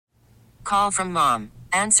Call from mom.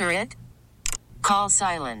 Answer it. Call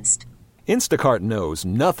silenced. Instacart knows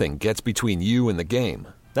nothing gets between you and the game.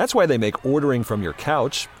 That's why they make ordering from your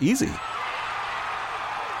couch easy.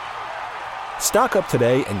 Stock up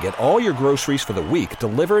today and get all your groceries for the week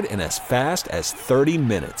delivered in as fast as 30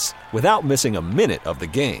 minutes without missing a minute of the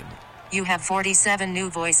game. You have 47 new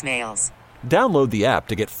voicemails. Download the app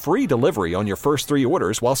to get free delivery on your first 3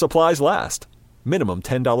 orders while supplies last. Minimum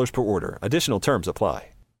 $10 per order. Additional terms apply.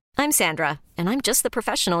 I'm Sandra, and I'm just the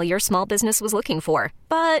professional your small business was looking for.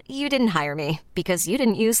 But you didn't hire me because you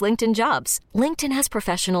didn't use LinkedIn Jobs. LinkedIn has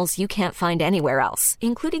professionals you can't find anywhere else,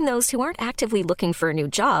 including those who aren't actively looking for a new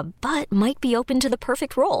job, but might be open to the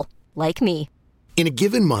perfect role, like me. In a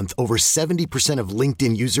given month, over 70% of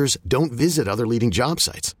LinkedIn users don't visit other leading job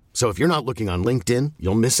sites. So if you're not looking on LinkedIn,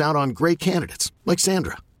 you'll miss out on great candidates like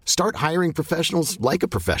Sandra. Start hiring professionals like a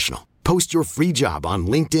professional. Post your free job on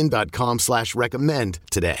linkedin.com/recommend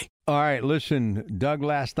today. All right, listen, Doug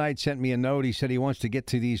last night sent me a note. He said he wants to get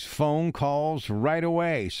to these phone calls right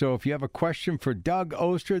away. So if you have a question for Doug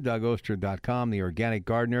Oster, DougOster.com, the organic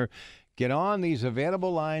gardener, get on these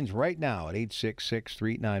available lines right now at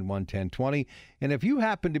 866-391-1020. And if you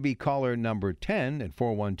happen to be caller number 10 at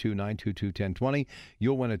 412-922-1020,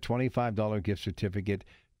 you'll win a $25 gift certificate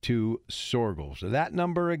to Sorgels. So that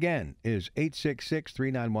number again is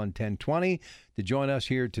 866-391-1020. To join us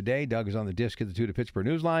here today, Doug is on the disc at the 2 to Pittsburgh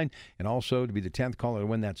Newsline, and also to be the 10th caller to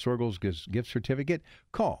win that Sorgels gift certificate,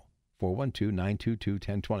 call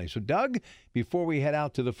 412-922-1020. So Doug, before we head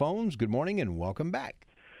out to the phones, good morning and welcome back.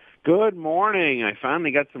 Good morning. I finally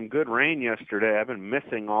got some good rain yesterday. I've been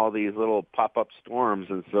missing all these little pop-up storms,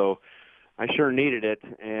 and so I sure needed it,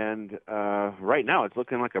 and right now it's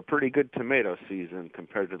looking like a pretty good tomato season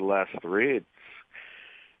compared to the last 3. It's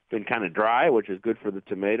been kind of dry, which is good for the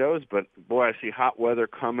tomatoes, but boy, I see hot weather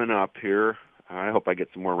coming up here. I hope I get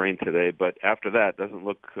some more rain today, but after that, it doesn't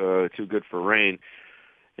look too good for rain.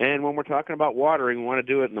 And when we're talking about watering, we want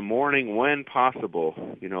to do it in the morning when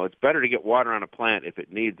possible. You know, it's better to get water on a plant if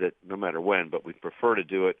it needs it, no matter when, but we prefer to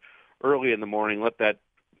do it early in the morning, let that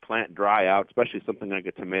plant dry out, especially something like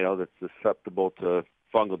a tomato that's susceptible to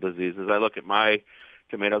fungal diseases. I look at my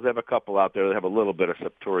tomatoes. I have a couple out there that have a little bit of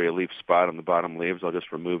septoria leaf spot on the bottom leaves. I'll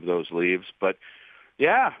just remove those leaves. But,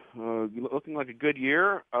 yeah, looking like a good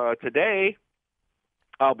year. Today,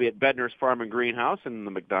 I'll be at Bedner's Farm and Greenhouse in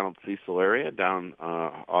the McDonald Cecil area down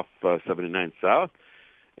off 79 South.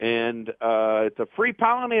 And it's a free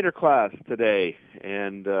pollinator class today,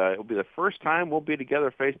 and it'll be the first time we'll be together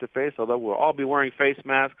face-to-face, although we'll all be wearing face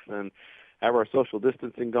masks and have our social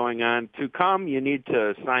distancing going on. To come, you need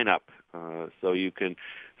to sign up, so you can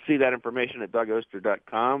see that information at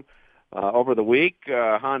DougOster.com. Over the week,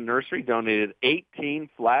 Han Nursery donated 18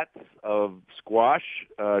 flats of squash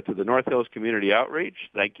to the North Hills Community Outreach.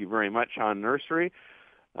 Thank you very much, Han Nursery.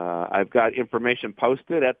 I've got information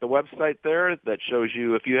posted at the website there that shows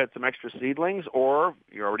you if you had some extra seedlings or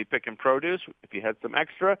you're already picking produce. If you had some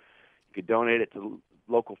extra, you could donate it to the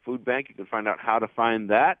local food bank. You can find out how to find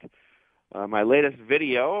that. My latest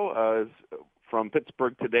video is from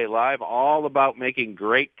Pittsburgh Today Live, all about making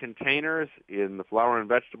great containers in the flower and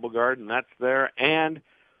vegetable garden. That's there. And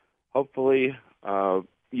hopefully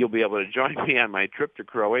you'll be able to join me on my trip to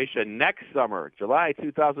Croatia next summer, July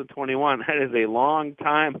 2021. That is a long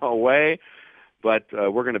time away, but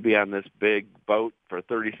we're going to be on this big boat for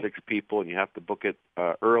 36 people, and you have to book it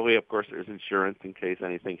early. Of course, there's insurance in case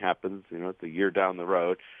anything happens. You know, it's a year down the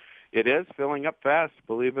road. It is filling up fast,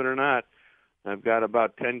 believe it or not. I've got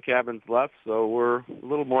about 10 cabins left, so we're a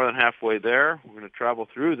little more than halfway there. We're going to travel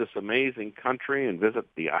through this amazing country and visit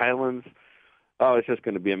the islands. Oh, it's just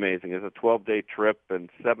going to be amazing. It's a 12-day trip, and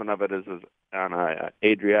 7 of it is on the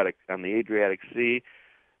Adriatic Sea.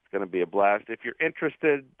 It's going to be a blast. If you're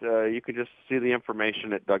interested, you can just see the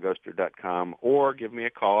information at DougOster.com or give me a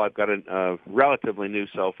call. I've got a relatively new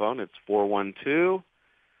cell phone. It's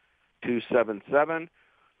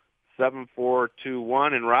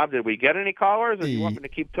 412-277-7421. And, Rob, did we get any callers, or do you want me to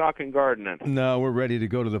keep talking gardening? No, we're ready to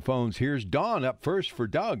go to the phones. Here's Don up first for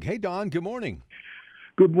Doug. Hey, Don, good morning.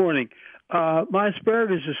 Good morning. My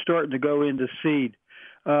asparagus is starting to go into seed.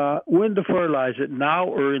 When to fertilize it, now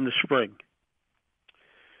or in the spring?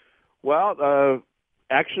 Well,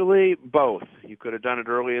 actually, both. You could have done it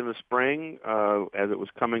early in the spring as it was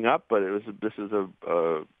coming up, but this is a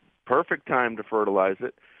perfect time to fertilize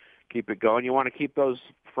it. Keep it going. You want to keep those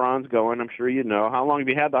fronds going, I'm sure you know. How long have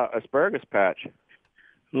you had the asparagus patch?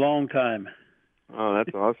 Long time. Oh,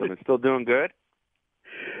 that's awesome. It's still doing good?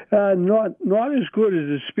 Not as good as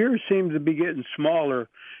the spears seem to be getting smaller.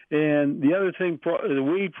 And the other thing, the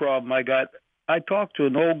weed problem I got I talked to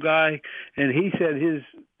an old guy, and he said his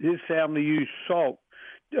family used salt,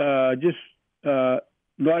 just not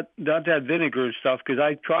that vinegar and stuff. Because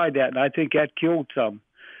I tried that, and I think that killed some.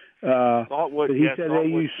 Saltwood. But he yes, said they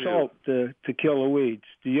saltwood use too. salt to kill the weeds.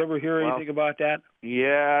 Do you ever hear anything about that?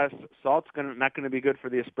 Yes, salt's not going to be good for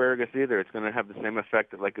the asparagus either. It's going to have the same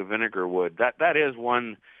effect like a vinegar would. That is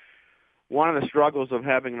one of the struggles of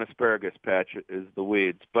having an asparagus patch is the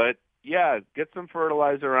weeds. But yeah, get some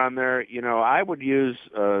fertilizer on there. You know, I would use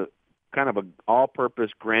kind of an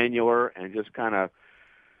all-purpose granular and just kind of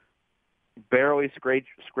barely scrape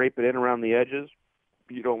it in around the edges.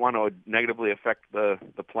 You don't want to negatively affect the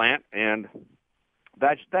plant, and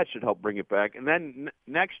that should help bring it back. And then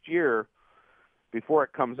next year, before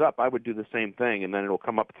it comes up, I would do the same thing, and then it'll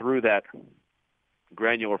come up through that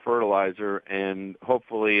granular fertilizer, and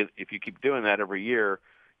hopefully, if you keep doing that every year,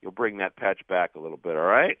 you'll bring that patch back a little bit. All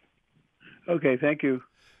right? Okay, thank you.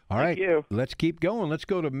 All right, Thank you. let's keep going. Let's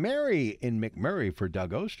go to Mary in McMurray for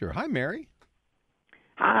Doug Oster. Hi, Mary.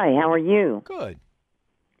 Hi, how are you? Good.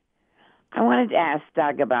 I wanted to ask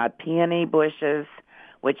Doug about peony bushes,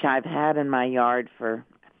 which I've had in my yard for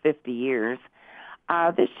 50 years.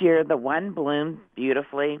 This year, the one bloomed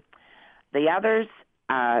beautifully. The others,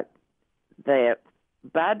 the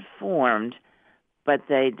bud formed, but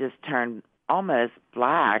they just turned almost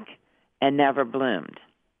black and never bloomed.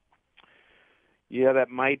 Yeah, that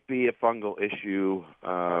might be a fungal issue.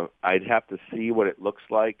 I'd have to see what it looks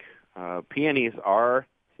like. Peonies are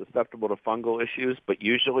susceptible to fungal issues, but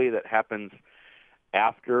usually that happens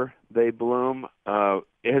after they bloom. Has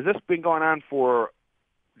this been going on for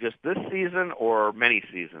just this season or many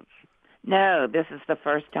seasons? No, this is the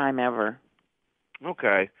first time ever.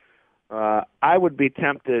 Okay. I would be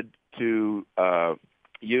tempted to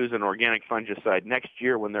use an organic fungicide next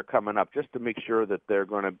year when they're coming up, just to make sure that they're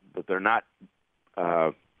not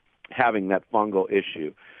having that fungal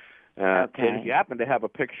issue. Okay. And if you happen to have a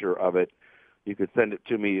picture of it, you could send it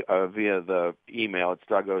to me via the email. It's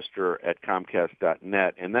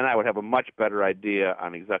DougOster@Comcast.net, and then I would have a much better idea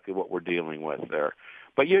on exactly what we're dealing with there.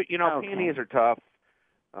 But you know, Okay. peonies are tough.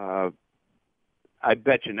 I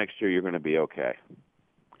bet you next year you're going to be okay.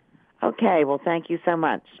 Okay, well, thank you so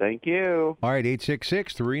much. Thank you. All right,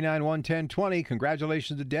 866-391-1020.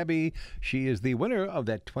 Congratulations to Debbie. She is the winner of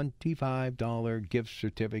that $25 gift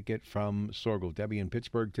certificate from Sorgel. Debbie in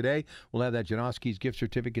Pittsburgh today. We'll have that Janoski's gift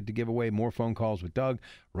certificate to give away. More phone calls with Doug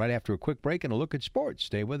right after a quick break and a look at sports.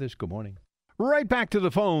 Stay with us. Good morning. Right back to the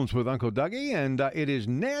phones with Uncle Dougie, and it is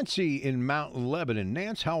Nancy in Mount Lebanon.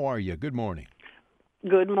 Nance, how are you? Good morning.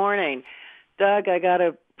 Good morning. Doug, I got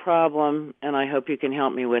a problem, and I hope you can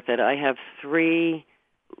help me with it. I have 3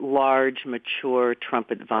 large, mature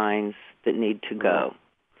trumpet vines that need to go.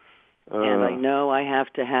 And I know I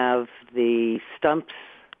have to have the stumps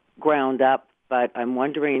ground up, but I'm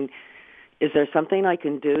wondering, is there something I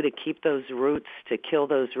can do to keep those roots, to kill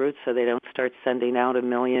those roots so they don't start sending out a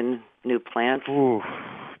million new plants? Ooh,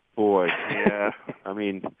 boy, yeah. I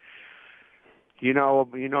mean, you know,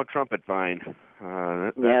 trumpet vine.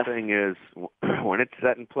 That Yes. thing is, when it's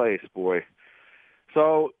set in place, boy.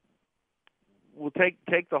 So we'll take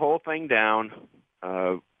the whole thing down.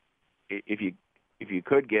 If you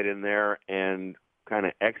could get in there and kind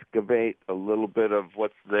of excavate a little bit of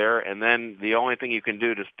what's there, and then the only thing you can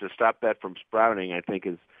do to stop that from sprouting, I think,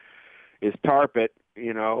 is tarp it.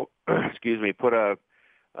 You know, excuse me, put a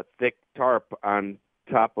thick tarp on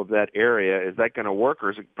top of that area. Is that going to work, or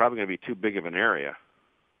is it probably going to be too big of an area?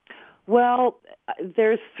 Well,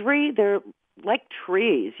 there's 3. They're like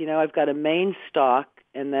trees. You know, I've got a main stalk,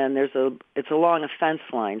 and then it's along a fence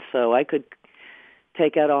line, so I could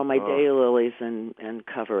take out all my daylilies and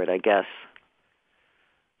cover it, I guess.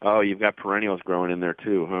 Oh, you've got perennials growing in there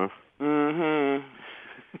too, huh? Mm-hmm.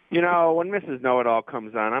 You know, when Mrs. Know-It-All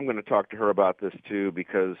comes on, I'm going to talk to her about this too,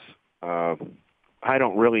 because I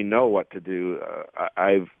don't really know what to do.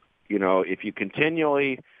 If you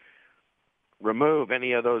continually remove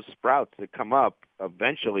any of those sprouts that come up,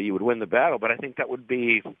 eventually you would win the battle. But I think that would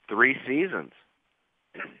be 3 seasons.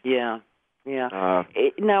 Yeah. Is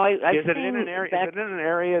it in an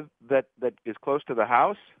area that is close to the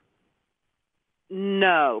house?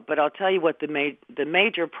 No, but I'll tell you what the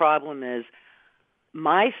major problem is.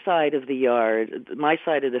 My side of the yard, my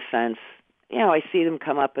side of the fence, you know, I see them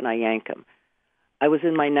come up and I yank them. I was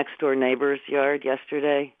in my next door neighbor's yard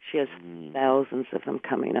yesterday. She has thousands of them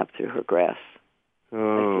coming up through her grass. I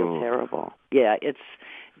feel terrible. Yeah,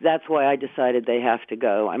 that's why I decided they have to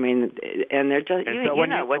go. I mean, and they're just, you know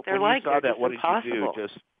what they're like. When you saw they're that, what impossible. did you do?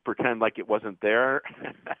 Just pretend like it wasn't there,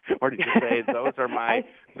 or did you say those are my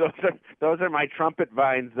trumpet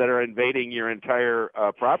vines that are invading your entire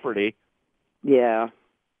property? Yeah.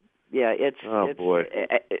 It's. Boy.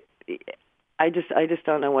 I just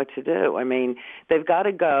don't know what to do. I mean, they've got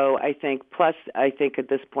to go. I think. Plus, I think at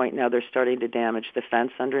this point now they're starting to damage the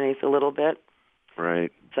fence underneath a little bit.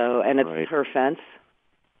 Right. So, and it's her fence.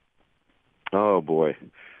 Oh boy.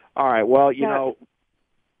 All right. Well, you know,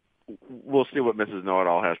 we'll see what Mrs.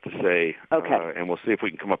 Know-It-All has to say. Okay. And we'll see if we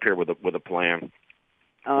can come up here with a plan.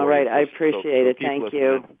 All right. I appreciate it. Thank listening.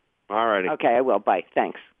 you. All righty. Okay, I will. Bye.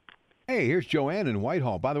 Thanks. Hey, here's Joanne in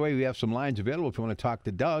Whitehall. By the way, we have some lines available if you want to talk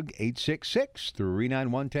to Doug,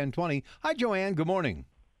 866-391-1020. Hi, Joanne. Good morning.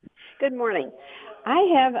 Good morning. I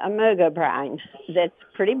have a mogo vine that's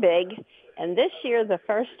pretty big, and this year, the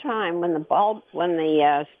first time when the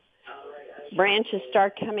branches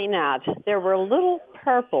start coming out, there were little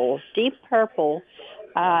purple, deep purple,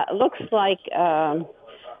 looks like pine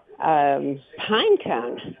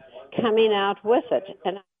cone coming out with it.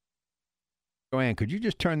 And Joanne, could you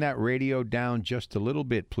just turn that radio down just a little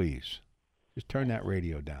bit, please? Just turn that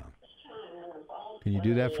radio down. Can you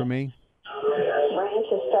do that for me?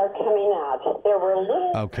 Branches start coming out. There were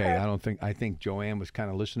little. Okay, I think Joanne was kind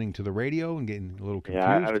of listening to the radio and getting a little confused.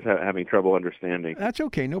 Yeah, I was having trouble understanding. That's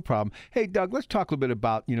okay, no problem. Hey, Doug, let's talk a little bit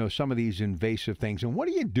about, some of these invasive things. And what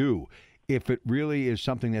do you do if it really is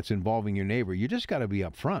something that's involving your neighbor? You just got to be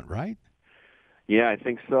upfront, right? Yeah, I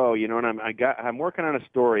think so. And I'm working on a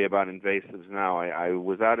story about invasives now. I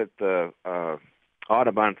was out at the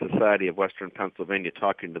Audubon Society of Western Pennsylvania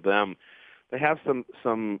talking to them. They have some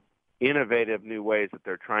innovative new ways that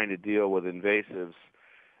they're trying to deal with invasives.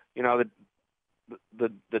 The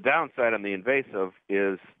downside on the invasive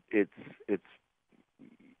is it's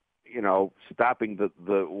stopping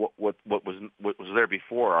what was there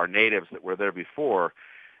before, our natives that were there before.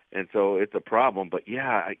 And so it's a problem. But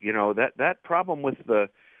yeah, that problem with the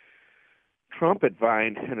trumpet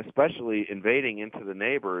vine, and especially invading into the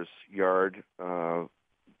neighbor's yard,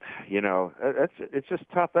 it's just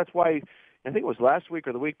tough. That's why I think it was last week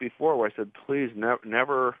or the week before where I said, please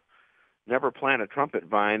never plant a trumpet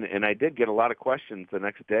vine. And I did get a lot of questions the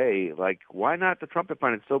next day, like, why not the trumpet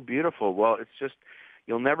vine? It's so beautiful. Well, it's just,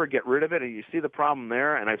 you'll never get rid of it, and you see the problem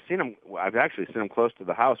there. And I've actually seen them close to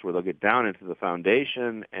the house where they'll get down into the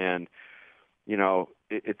foundation, and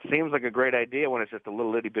it seems like a great idea when it's just a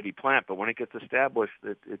little itty bitty plant, but when it gets established,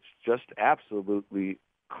 it's just absolutely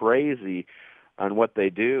crazy on what they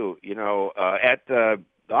do. At the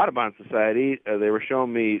Audubon Society, they were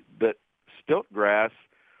showing me that stilt grass.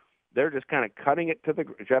 They're just kind of cutting it to the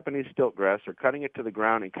Japanese stilt grass, or cutting it to the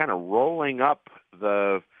ground and kind of rolling up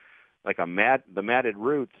the matted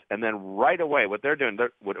roots, and then right away what they're doing,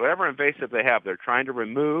 whatever invasive they have, they're trying to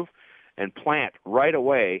remove and plant right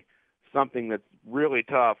away something that's really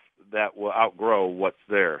tough that will outgrow what's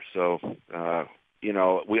there. So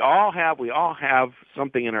we all have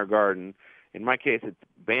something in our garden. In my case, it's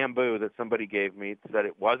bamboo that somebody gave me. It said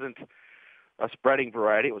it wasn't a spreading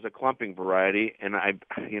variety; it was a clumping variety, and I've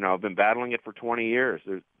been battling it for 20 years.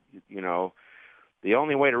 The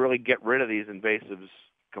only way to really get rid of these invasives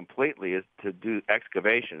completely is to do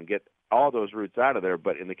excavation, get all those roots out of there.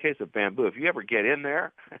 But in the case of bamboo, if you ever get in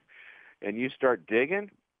there and you start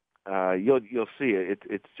digging, you'll see it.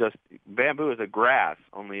 It's just, bamboo is a grass,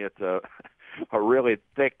 only it's a really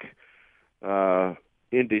thick,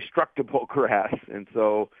 indestructible grass. And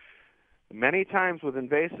so many times with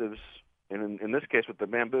invasives, and in this case with the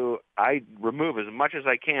bamboo, I remove as much as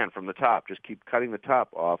I can from the top, just keep cutting the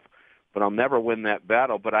top off. But I'll never win that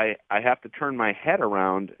battle. But I have to turn my head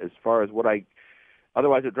around as far as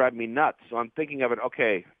otherwise it would drive me nuts. So I'm thinking of it,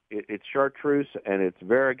 okay, it's chartreuse and it's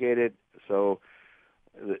variegated, so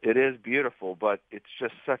it is beautiful, but it's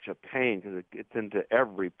just such a pain because it gets into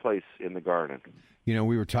every place in the garden.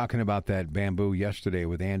 We were talking about that bamboo yesterday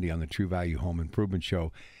with Andy on the True Value Home Improvement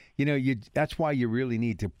Show. That's why you really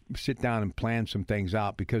need to sit down and plan some things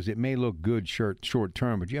out, because it may look good short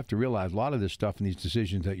term, but you have to realize a lot of this stuff and these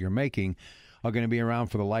decisions that you're making are going to be around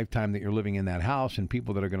for the lifetime that you're living in that house, and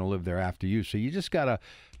people that are going to live there after you. So you just got to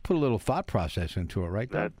put a little thought process into it,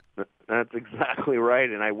 right, Doug? That's exactly right,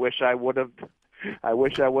 and I wish I would have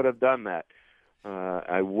done that.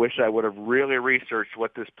 I wish I would have really researched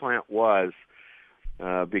what this plant was.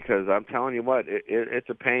 Because I'm telling you what, it's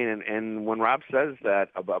a pain. And when Rob says that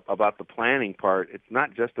about the planning part, it's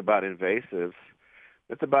not just about invasives.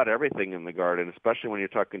 It's about everything in the garden, especially when you're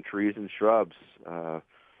talking trees and shrubs.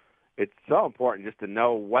 It's so important just to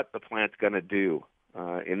know what the plant's going to do.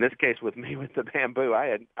 In this case, with me with the bamboo,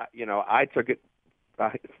 I took it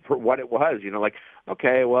for what it was.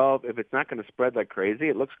 Okay, well, if it's not going to spread like crazy,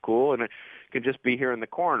 it looks cool, and it can just be here in the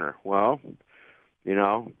corner. Well,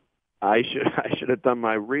 I should have done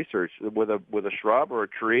my research with a shrub or a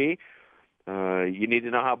tree. you need to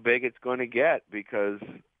know how big it's going to get, because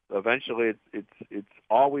eventually it's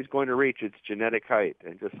always going to reach its genetic height.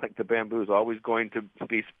 And just like the bamboo is always going to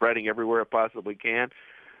be spreading everywhere it possibly can,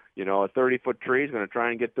 a 30-foot tree is going to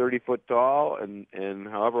try and get 30 foot tall, and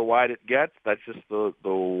however wide it gets, that's just the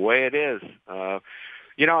way it is. I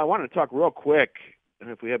want to talk real quick,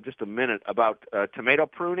 if we have just a minute, about tomato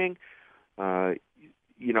pruning.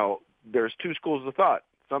 There's two schools of thought.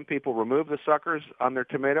 Some people remove the suckers on their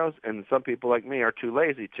tomatoes, and some people like me are too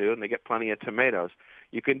lazy to, and they get plenty of tomatoes.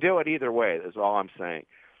 You can do it either way, is all I'm saying.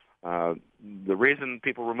 The reason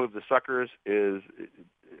people remove the suckers is,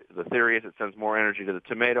 the theory is it sends more energy to the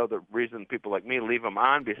tomato. The reason people like me leave them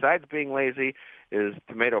on, besides being lazy, is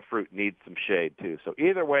tomato fruit needs some shade too. So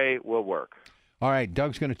either way will work. All right,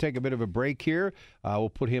 Doug's going to take a bit of a break here. We'll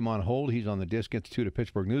put him on hold. He's on the Disc Institute of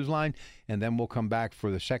Pittsburgh Newsline, and then we'll come back for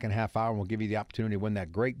the second half hour, and we'll give you the opportunity to win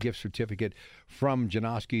that great gift certificate from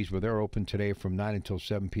Janoski's, where they're open today from 9 until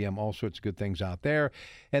 7 p.m. All sorts of good things out there.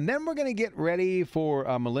 And then we're going to get ready for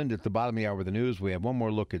Melinda at the bottom of the hour with the news. We have one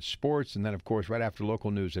more look at sports, and then, of course, right after local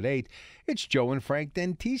news at 8, it's Joe and Frank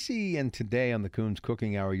Dentisi. And today on the Coons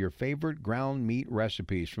Cooking Hour, your favorite ground meat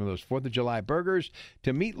recipes, from those 4th of July burgers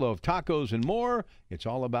to meatloaf, tacos, and more. It's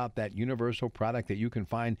all about that universal product that you can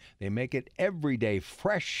find. They make it every day,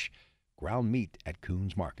 fresh ground meat at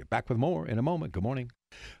Coons Market. Back with more in a moment. Good morning.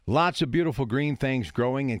 Lots of beautiful green things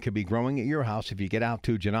growing and could be growing at your house if you get out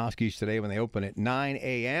to Janoski's today when they open at 9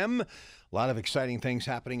 a.m. A lot of exciting things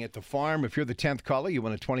happening at the farm. If you're the 10th caller, you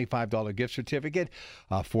win a $25 gift certificate,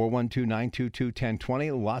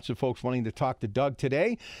 412-922-1020. Lots of folks wanting to talk to Doug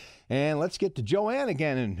today. And let's get to Joanne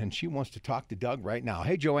again, and she wants to talk to Doug right now.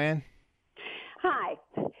 Hey, Joanne. Hi.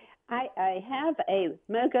 I have a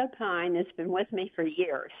Mogo pine that's been with me for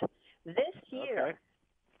years. This year,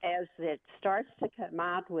 as it starts to come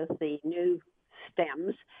out with the new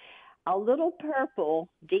stems, a little purple,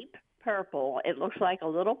 deep purple, it looks like a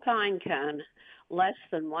little pine cone, less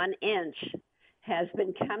than 1 inch, has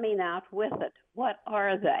been coming out with it. What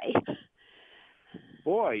are they?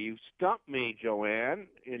 Boy, you stumped me, Joanne,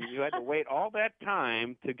 and you had to wait all that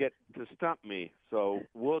time to get to stump me. So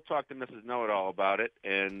we'll talk to Mrs. Know-It-All about it,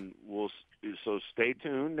 and so stay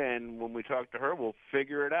tuned, and when we talk to her, we'll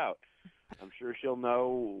figure it out. I'm sure she'll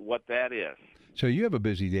know what that is. So you have a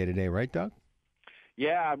busy day today, right, Doug?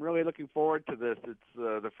 Yeah, I'm really looking forward to this. It's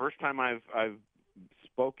the first time I've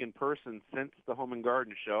spoke in person since the Home and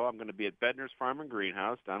Garden Show. I'm going to be at Bedner's Farm and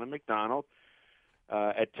Greenhouse down in McDonald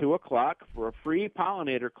at 2 o'clock for a free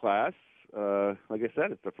pollinator class. Like I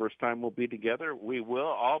said, it's the first time we'll be together. We will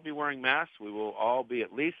all be wearing masks. We will all be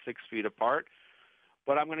at least 6 feet apart.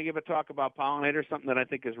 But I'm going to give a talk about pollinators, something that I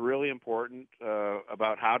think is really important,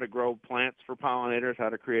 about how to grow plants for pollinators, how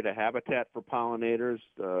to create a habitat for pollinators.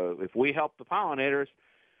 If we help the pollinators,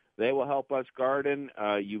 they will help us garden.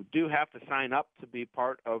 You do have to sign up to be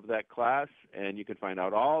part of that class, and you can find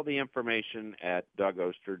out all the information at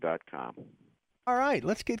DougOster.com. All right,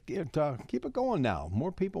 let's keep it going now.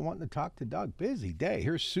 More people wanting to talk to Doug. Busy day.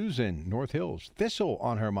 Here's Susan, North Hills. Thistle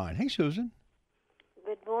on her mind. Hey, Susan.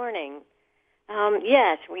 Good morning.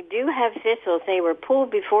 Yes, we do have thistles. They were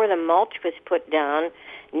pulled before the mulch was put down.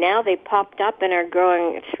 Now they popped up and are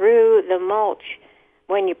growing through the mulch.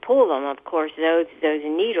 When you pull them, of course, those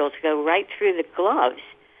needles go right through the gloves.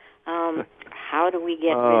 How do we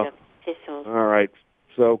get rid of thistles? All right.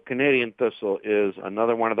 So Canadian thistle is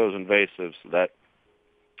another one of those invasives that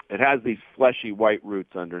it has these fleshy white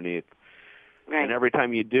roots underneath. Right. And every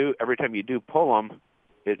time you do pull them,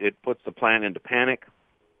 it puts the plant into panic,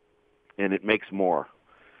 and it makes more.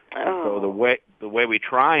 Oh. So the way we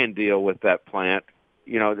try and deal with that plant,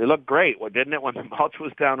 they look great, didn't it, when the mulch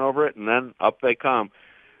was down over it, and then up they come.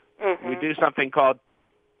 Mm-hmm. We do something called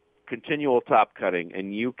continual top cutting,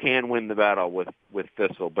 and you can win the battle with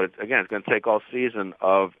thistle. But again, it's going to take all season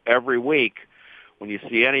of every week. When you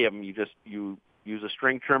see any of them, you use a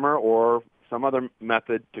string trimmer or some other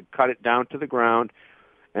method to cut it down to the ground.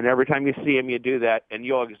 And every time you see them, you do that, and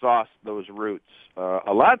you'll exhaust those roots.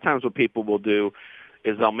 A lot of times what people will do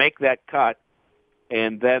is they'll make that cut,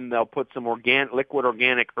 and then they'll put some liquid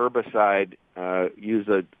organic herbicide, use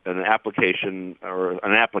an application or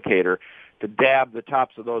an applicator to dab the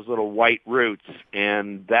tops of those little white roots,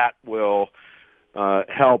 and that will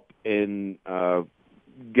help in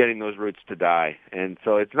getting those roots to die. And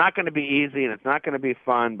so it's not going to be easy, and it's not going to be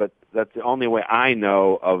fun, but that's the only way I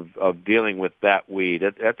know of dealing with that weed.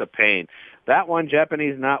 That's a pain. That one,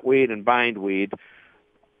 Japanese knotweed and bindweed,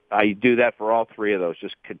 I do that for all three of those.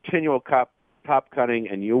 Just continual top cutting,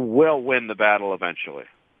 and you will win the battle eventually.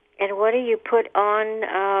 And what do you put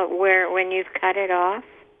on when you've cut it off?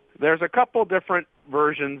 There's a couple different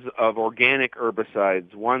versions of organic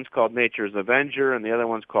herbicides. One's called Nature's Avenger, and the other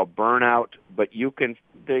one's called Burnout. But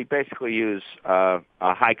they basically use a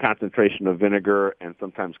high concentration of vinegar and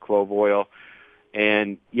sometimes clove oil.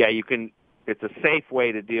 And yeah, it's a safe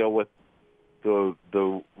way to deal with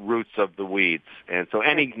the roots of the weeds. And so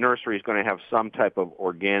any nursery is going to have some type of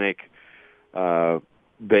organic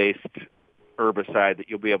based herbicide that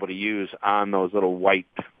you'll be able to use on those little white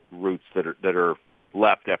roots that are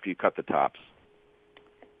left after you cut the tops.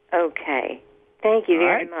 Okay. Thank you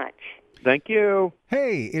very much. Thank you.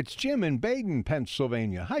 Hey, it's Jim in Baden,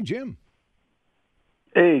 Pennsylvania. Hi, Jim.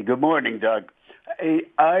 Hey, good morning, Doug. Hey,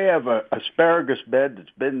 I have a asparagus bed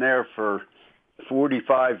that's been there for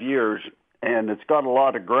 45 years, and it's got a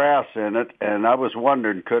lot of grass in it, and I was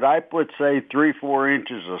wondering, could I put, say, 3-4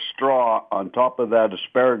 inches of straw on top of that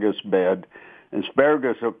asparagus bed?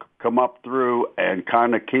 Asparagus will come up through and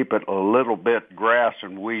kind of keep it a little bit grass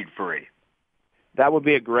and weed-free. That would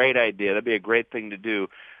be a great idea. That'd be a great thing to do.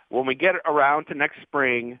 When we get around to next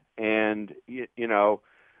spring and,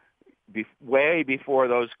 way before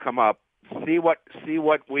those come up, see what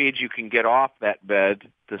weeds you can get off that bed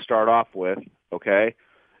to start off with, okay?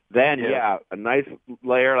 Then, a nice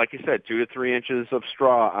layer, like you said, 2 to 3 inches of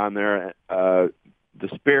straw on there. The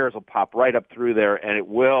spears will pop right up through there, and it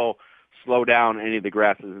will slow down any of the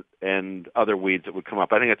grasses and other weeds that would come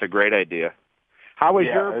up. I think that's a great idea.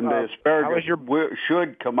 The asparagus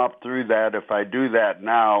should come up through that if I do that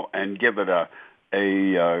now and give it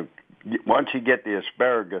once you get the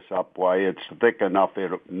asparagus up, why, it's thick enough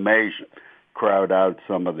it may crowd out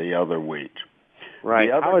some of the other weeds.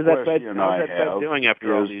 Right. How's that bed doing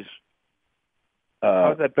after all these?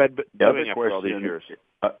 How's that bed doing after all these years?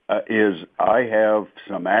 Is I have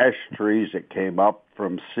some ash trees that came up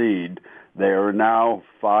from seed. They are now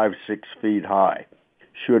 5-6 feet high.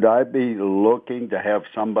 Should I be looking to have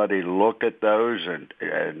somebody look at those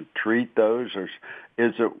and treat those, or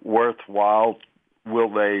is it worthwhile?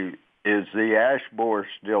 Is the ash borer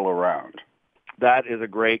still around? That is a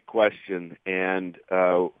great question, and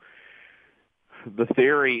the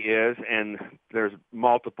theory is, and there's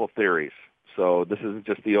multiple theories, so this isn't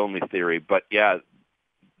just the only theory, but yeah,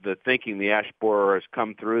 the thinking the ash borer has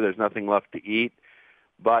come through, there's nothing left to eat,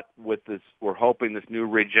 but with this, we're hoping this new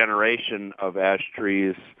regeneration of ash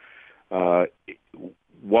trees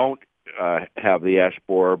won't have the ash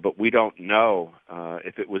borer, but we don't know.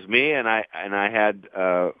 If it was me and I had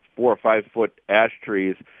 4 or 5 foot ash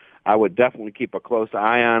trees, I would definitely keep a close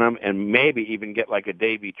eye on them and maybe even get like a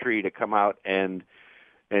Davy tree to come out and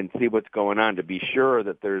see what's going on to be sure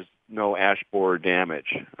that there's no ash borer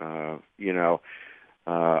damage.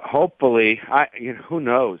 Hopefully, who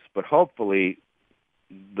knows, but hopefully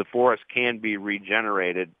the forest can be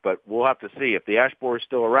regenerated, but we'll have to see. If the ash borer is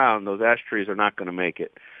still around, those ash trees are not going to make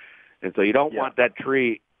it. And so you don't want that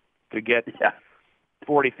tree to get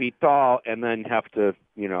 40 feet tall and then have to,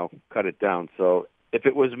 cut it down. So if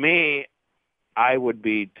it was me, I would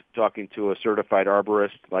be talking to a certified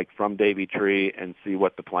arborist, like from Davy Tree, and see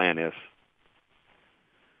what the plan is.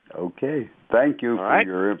 Okay. Thank you for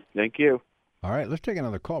your... Thank you. All right, let's take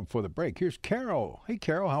another call before the break. Here's Carol. Hey,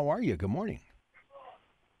 Carol, how are you? Good morning.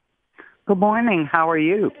 Good morning. How are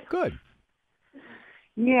you? Good.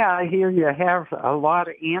 Yeah, I hear you have a lot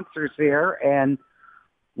of answers there, and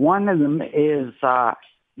one of them is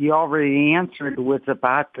you already answered was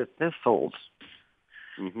about the thistles.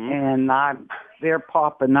 Mm-hmm. And they're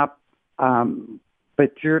popping up,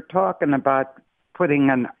 but you're talking about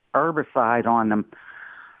putting an herbicide on them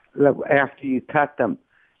after you cut them.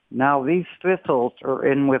 Now, these thistles are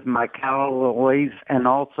in with my callaloys and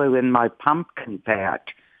also in my pumpkin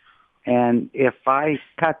patch. And if I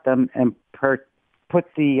cut them and put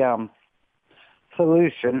the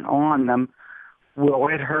solution on them, will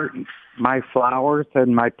it hurt my flowers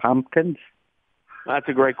and my pumpkins? That's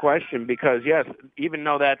a great question because, yes, even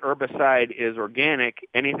though that herbicide is organic,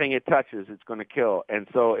 anything it touches, it's going to kill. And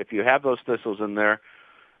so if you have those thistles in there,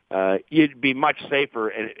 you'd be much safer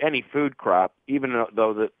in any food crop, even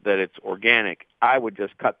though that it's organic. I would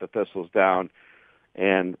just cut the thistles down,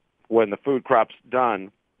 and when the food crop's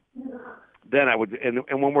done, then I would. And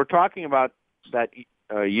when we're talking about that,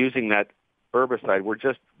 using that herbicide, we're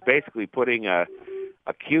just basically putting a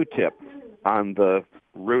Q-tip on the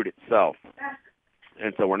root itself,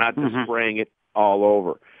 and so we're not just spraying it all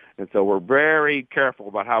over. And so we're very careful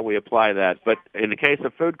about how we apply that. But in the case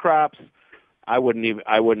of food crops, I wouldn't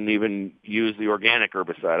even use the organic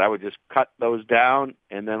herbicide. I would just cut those down,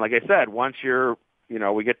 and then, like I said, once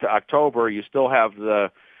we get to October, you still have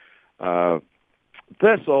the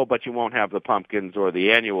thistle, but you won't have the pumpkins or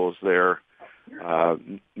the annuals there.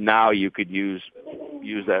 Now you could use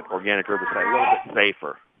use that organic herbicide a little bit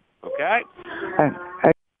safer. Okay?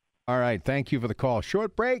 All right. Thank you for the call.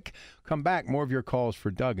 Short break. Come back. More of your calls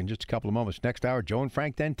for Doug in just a couple of moments. Next hour, Joe and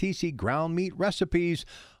Frank Dentisi, ground meat recipes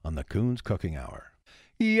on the Coons Cooking Hour.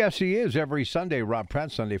 Yes, he is. Every Sunday, Rob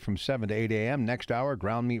Pratt, Sunday from 7 to 8 a.m. Next hour,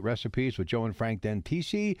 ground meat recipes with Joe and Frank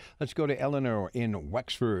Dentisi. Let's go to Eleanor in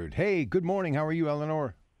Wexford. Hey, good morning. How are you,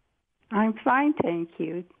 Eleanor? I'm fine, thank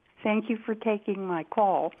you. Thank you for taking my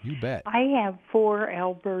call. You bet. I have 4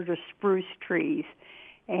 Alberta spruce trees,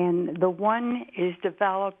 and the one is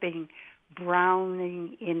developing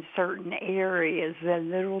browning in certain areas, the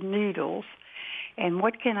little needles. And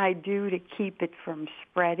what can I do to keep it from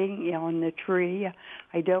spreading on the tree?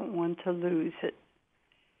 I don't want to lose it.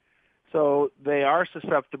 So they are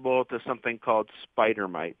susceptible to something called spider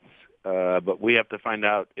mites. But we have to find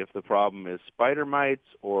out if the problem is spider mites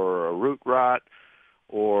or a root rot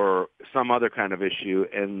or some other kind of issue.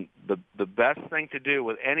 And the best thing to do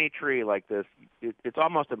with any tree like this, it's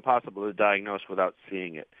almost impossible to diagnose without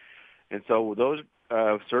seeing it. And so those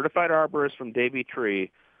certified arborists from Davey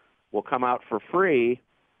Tree will come out for free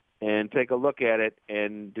and take a look at it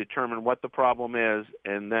and determine what the problem is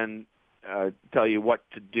and then tell you what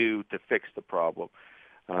to do to fix the problem.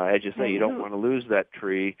 As you say, you don't want to lose that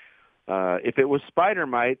tree. If it was spider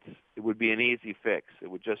mites, it would be an easy fix. It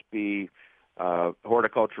would just be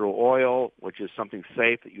horticultural oil, which is something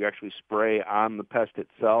safe that you actually spray on the pest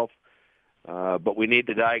itself. But we need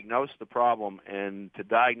to diagnose the problem, and to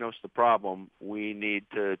diagnose the problem, we need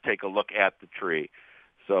to take a look at the tree.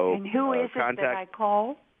 So, and who is it that I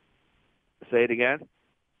call? Say it again.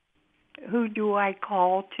 Who do I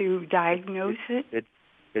call to diagnose it?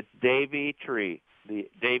 It's Davey Tree, the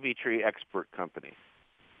Davey Tree Expert Company.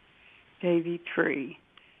 Davey Tree.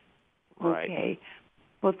 Right. Okay.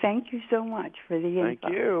 Well, thank you so much for the info.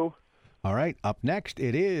 Thank you. All right. Up next,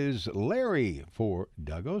 it is Larry for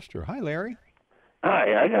Doug Oster. Hi, Larry.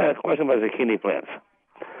 Hi. I got a question about zucchini plants.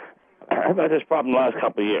 I've had this problem the last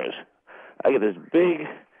couple of years. I get this big,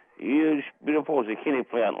 huge, beautiful zucchini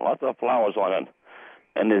plant, lots of flowers on it,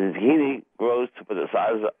 and the zucchini grows to the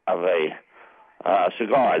size of a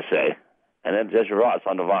cigar, I'd say, and it just rots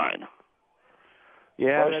on the vine.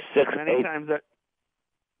 Yeah, many times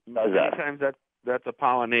that's a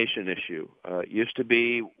pollination issue. It used to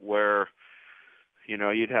be where,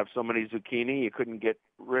 you'd have so many zucchini you couldn't get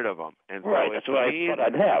rid of them. And right, so that's what I thought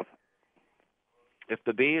I'd have. If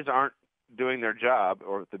the bees aren't doing their job,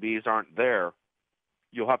 or if the bees aren't there,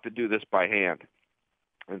 you'll have to do this by hand.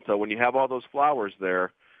 And so when you have all those flowers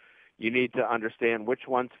there, you need to understand which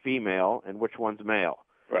one's female and which one's male.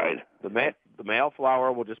 Right. The male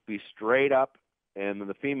flower will just be straight up, and then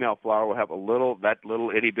the female flower will have that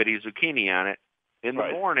little itty bitty zucchini on it. In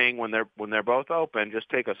the morning, when they're both open, just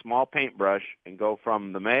take a small paintbrush and go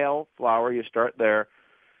from the male flower, you start there,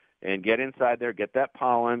 and get inside there, get that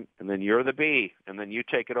pollen, and then you're the bee, and then you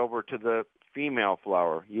take it over to the female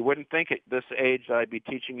flower. You wouldn't think at this age I'd be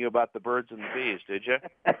teaching you about the birds and the bees, did you?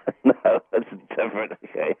 No, that's different.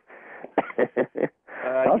 Okay.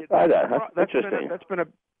 I'll try that. That's interesting. That's been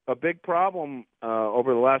a big problem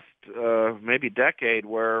over the last maybe decade,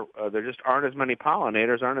 where there just aren't as many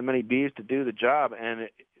pollinators, aren't as many bees to do the job, and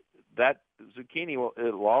that zucchini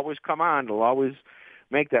will always come on. It'll always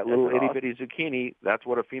make that little itty bitty zucchini. That's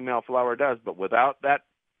what a female flower does. But without that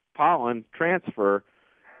pollen transfer,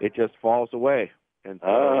 it just falls away. And so,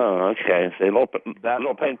 okay. So that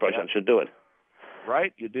little paintbrush should do it.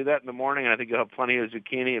 Right. You do that in the morning, and I think you'll have plenty of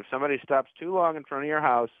zucchini. If somebody stops too long in front of your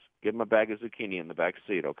house, give them a bag of zucchini in the back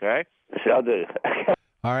seat, okay? I'll do.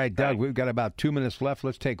 All right, Doug, we've got about 2 minutes left.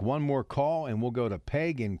 Let's take one more call, and we'll go to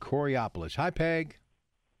Peg in Coriopolis. Hi, Peg.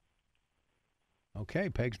 Okay,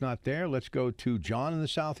 Peg's not there. Let's go to John in the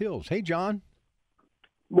South Hills. Hey, John.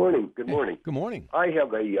 Morning. Good morning. Good morning. I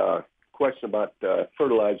have a question about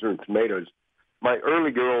fertilizer and tomatoes. My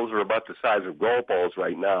early girls are about the size of golf balls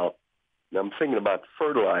right now, and I'm thinking about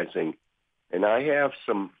fertilizing. And I have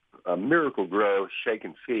some Miracle Grow Shake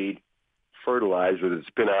and Feed fertilizer that's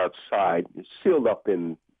been outside. It's sealed up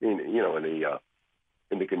in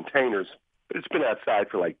the containers, but it's been outside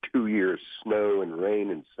for like 2 years, snow and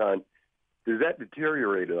rain and sun. Does that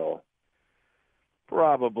deteriorate at all?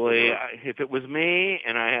 Probably. If it was me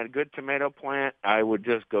and I had a good tomato plant, I would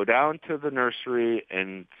just go down to the nursery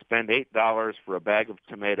and spend $8 for a bag of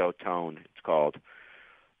tomato tone, it's called.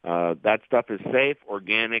 That stuff is safe,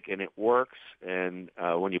 organic, and it works. And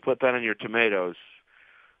when you put that on your tomatoes,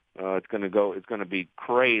 it's going to be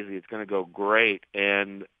crazy. It's going to go great.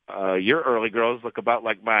 And your early grows look about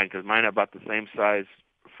like mine, because mine have about the same size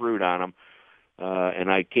fruit on them. And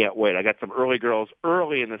I can't wait. I got some early girls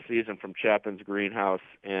early in the season from Chapin's greenhouse,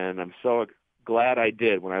 and I'm so glad I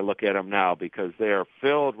did when I look at them now, because they are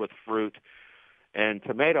filled with fruit. And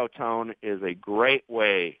Tomato Tone is a great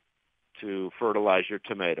way to fertilize your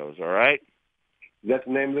tomatoes, all right? That's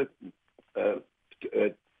the name of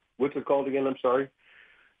it? What's it called again? I'm sorry?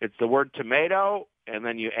 It's the word tomato, and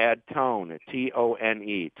then you add tone,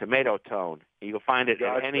 T-O-N-E, Tomato Tone. You'll find it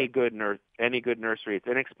at any good nursery. It's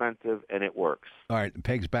inexpensive, and it works. All right,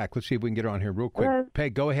 Peg's back. Let's see if we can get her on here real quick.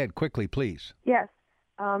 Peg, go ahead quickly, please. Yes.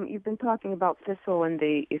 You've been talking about thistle and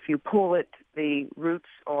if you pull it, the roots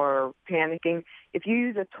are panicking. If you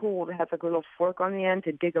use a tool that has a little fork on the end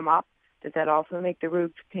to dig them up, does that also make the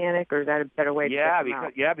roots panic, or is that a better way to get them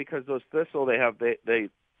out? Because those thistle, they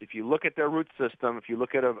if you look at their root system, if you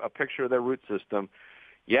look at a picture of their root system,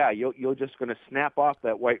 you're just going to snap off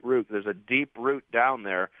that white root. There's a deep root down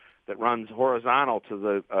there that runs horizontal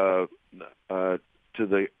to the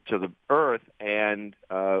earth, and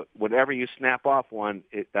whenever you snap off one,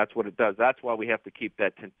 that's what it does. That's why we have to keep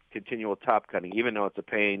that continual top cutting, even though it's a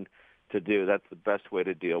pain to do. That's the best way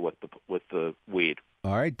to deal with the weed.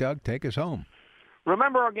 All right, Doug, take us home.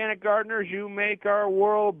 Remember, organic gardeners, you make our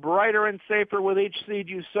world brighter and safer with each seed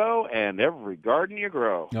you sow and every garden you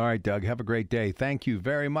grow. All right, Doug, have a great day. Thank you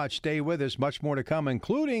very much. Stay with us. Much more to come,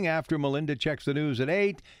 including after Melinda checks the news at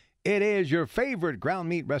 8. It is your favorite ground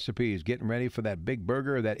meat recipes. Getting ready for that big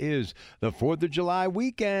burger that is the 4th of July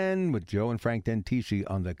weekend with Joe and Frank Dentisi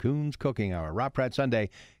on the Coons Cooking Hour. Rob Pratt Sunday,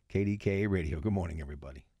 KDKA Radio. Good morning,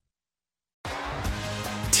 everybody.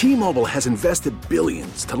 T-Mobile has invested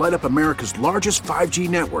billions to light up America's largest 5G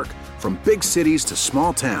network, from big cities to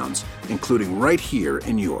small towns, including right here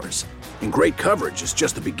in yours. And great coverage is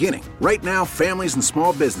just the beginning. Right now, families and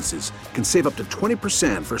small businesses can save up to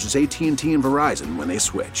 20% versus AT&T and Verizon when they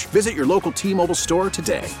switch. Visit your local T-Mobile store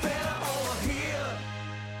today.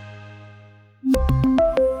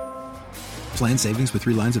 Plan savings with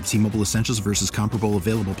 3 lines of T-Mobile Essentials versus comparable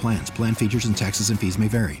available plans. Plan features and taxes and fees may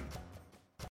vary.